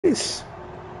Nice.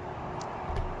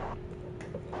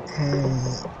 I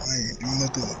ain't do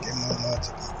nothing to get my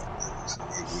logic.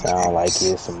 Sound like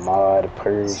it's mod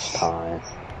purge time.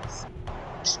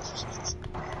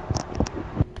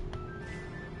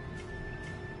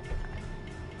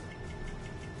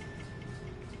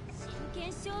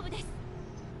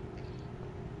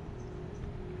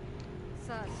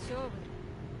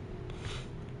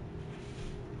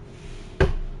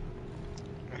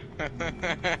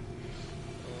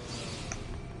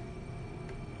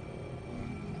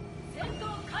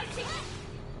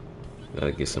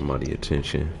 Gotta get somebody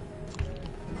attention.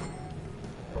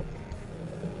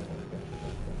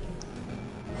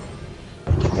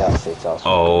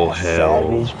 Oh hell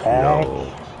Savage pack? no!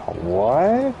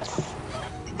 What?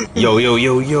 Yo!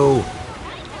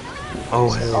 Oh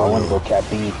hell! I wanna go Cat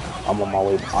B. I'm on my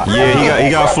way. Yeah, he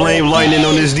got flame lightning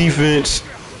on his defense.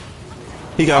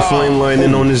 He got flame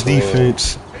lightning on his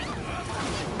defense.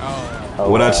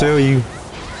 What I tell you?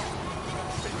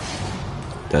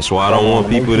 That's why I don't want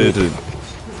people to.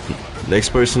 Next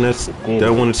person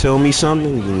that want to tell me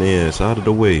something, then yeah, it's out of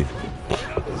the way.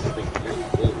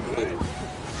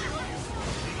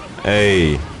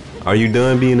 Hey, are you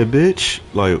done being a bitch?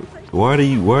 Like, why are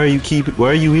you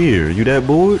here? You that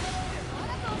bored?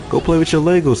 Go play with your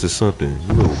Legos or something,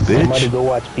 you little bitch. Somebody go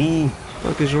watch B. What the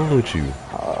fuck is wrong with you?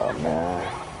 Oh man.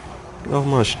 Get off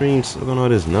my stream talking all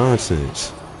this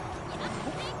nonsense.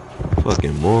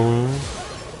 Fucking moron.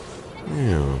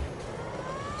 Damn.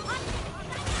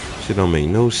 Shit don't make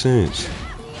no sense.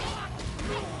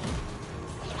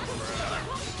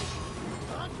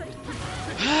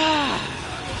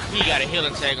 He got a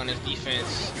healing tag on his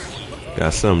defense.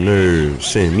 Got some nerve.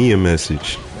 Send me a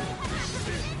message.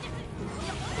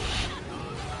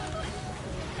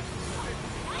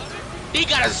 He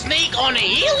got a snake on the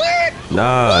healer?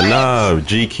 Nah,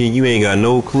 G King, you ain't got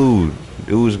no clue.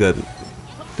 Dude's got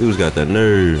that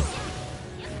nerve.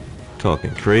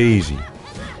 Talking crazy.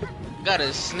 Got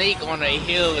a snake on a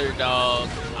healer, dog.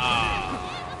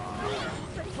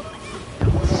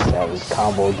 That was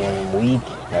combo game weak.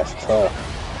 That's tough.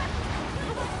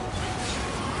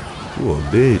 You a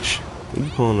bitch. What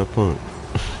you calling a punk?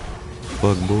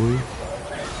 Fuck boy.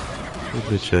 That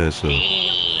bitch ass up.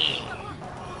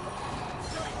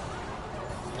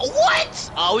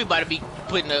 What? Oh, we about to be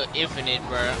putting the infinite,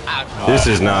 bro. This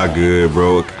is not good,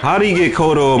 bro. How do you get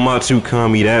Kodo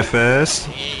Matsukami that fast?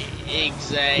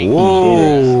 Exactly.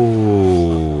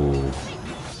 Whoa.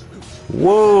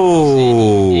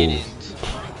 Whoa. He didn't.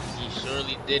 He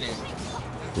surely didn't.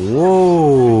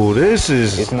 Whoa. This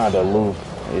is. It's not a loop.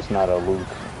 It's not a loop.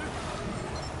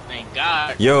 Thank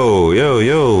God. Yo.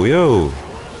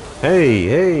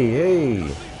 Hey.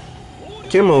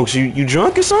 Kimox, you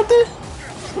drunk or something?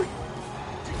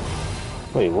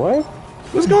 Wait, what?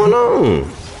 What's going on?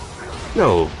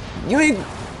 No, you ain't.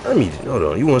 Let me hold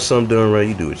on. You want something done right?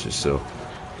 You do it yourself.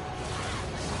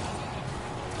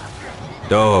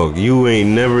 Dog, you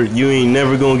ain't never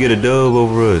gonna get a dub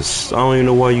over us. I don't even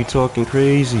know why you talking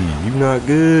crazy. You not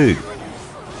good.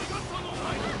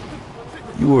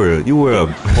 You were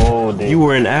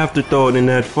an afterthought in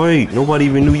that fight. Nobody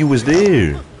even knew you was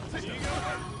there.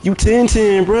 You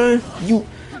 10-10, bruh.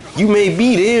 You may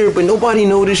be there, but nobody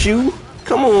noticed you.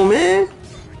 Come on, man.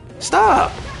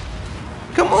 Stop.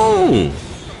 Come on.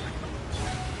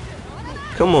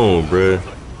 Come on, bruh.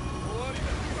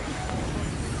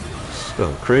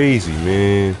 Stuff crazy,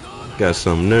 man. Got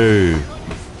some nerve.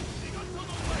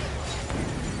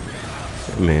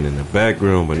 That man in the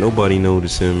background, but nobody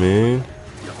noticed him, man.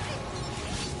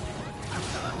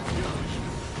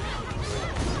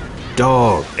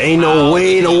 Dog, ain't no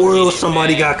way in the world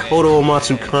somebody got Kodo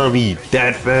Matsukami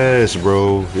that fast,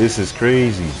 bro. This is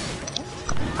crazy.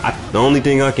 The only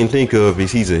thing I can think of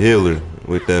is he's a healer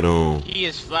with that on. He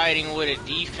is fighting with a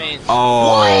defense.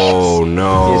 Oh what?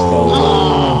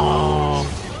 No.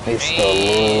 It's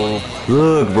the loop.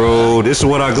 Look, bro, this is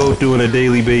what I go through on a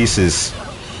daily basis.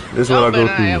 This is what I go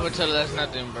through. Never tell us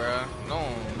nothing, bro. No,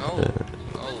 bro.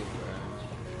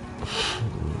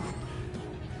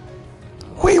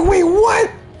 Wait, what?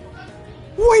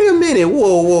 Wait a minute.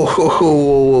 Whoa.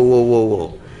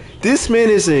 This man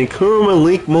is in Kurama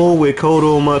Link mode with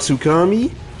Kodo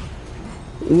Matsukami?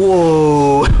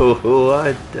 Whoa.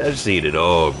 I've seen it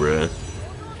all, bruh.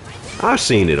 I've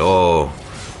seen it all.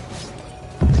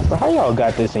 So how y'all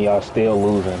got this and y'all still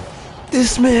losing?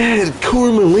 This man has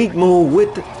Kurama Link mode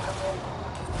with the...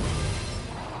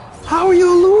 How are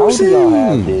y'all losing? How do y'all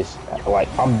have this? Like,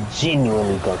 I'm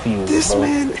genuinely confused, This bro.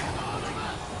 man...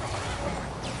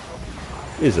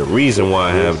 There's a reason why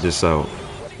I have this out.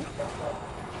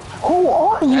 Who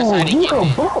are you? That's how they You get a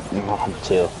me. bump. No,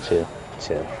 chill.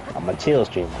 chill. I'm a chill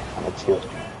streamer.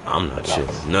 I'm not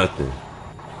chilling nothing.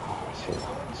 Chill.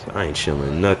 I ain't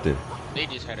chilling nothing. They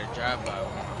just had a drive-by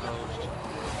on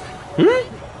the coast.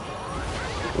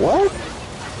 What?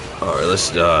 Alright,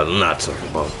 let's not talk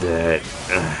about that.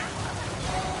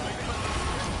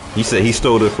 He said he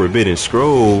stole the forbidden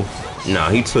scroll. Nah,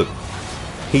 he took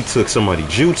somebody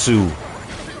jutsu.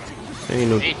 Ain't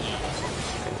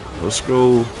no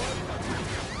scroll.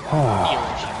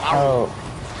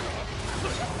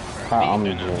 I'm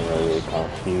really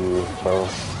confused, bro.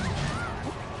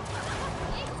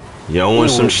 Y'all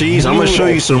want some cheese? I'm gonna show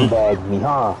you some. I'm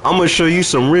I'm gonna show you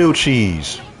some real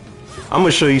cheese.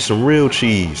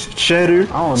 Cheddar,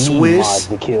 Swiss,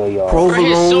 Bro, his sword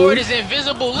provolone, is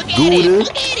invisible. Look at Gouda, it.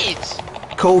 Look at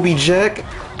it. Kobe Jack,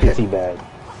 pissy bag.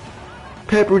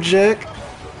 Pepper Jack.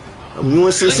 You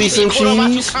want to see some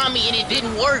cheese? And it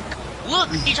didn't work. Look,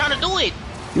 he's trying to do it.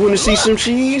 You want to see some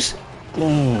cheese?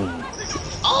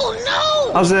 Oh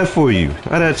no! How's that for you?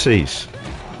 How'd that taste?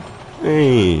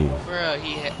 Hey. Bro,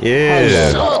 he had.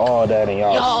 Yeah. Got all that and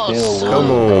y'all still suck.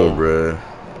 Come on, bruh.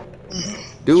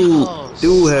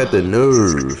 Dude had the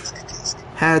nerve.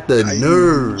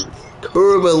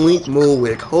 Curve a link mode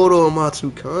with Kodo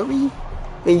Matsukami?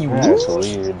 And you That's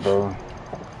lose? weird, bro.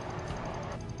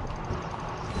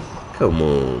 Come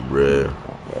on, bruh.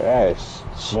 That's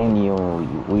genuinely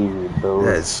weird, bro.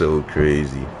 That's so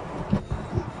crazy.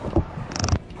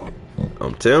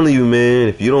 I'm telling you, man,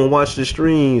 if you don't watch the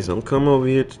streams, don't come over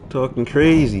here talking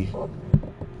crazy.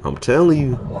 I'm telling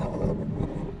you.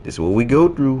 This is what we go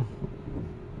through.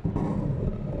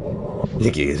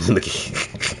 Look at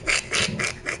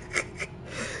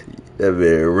that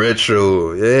man,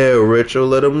 Retro. Yeah, Retro,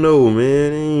 let him know,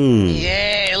 man. Yeah.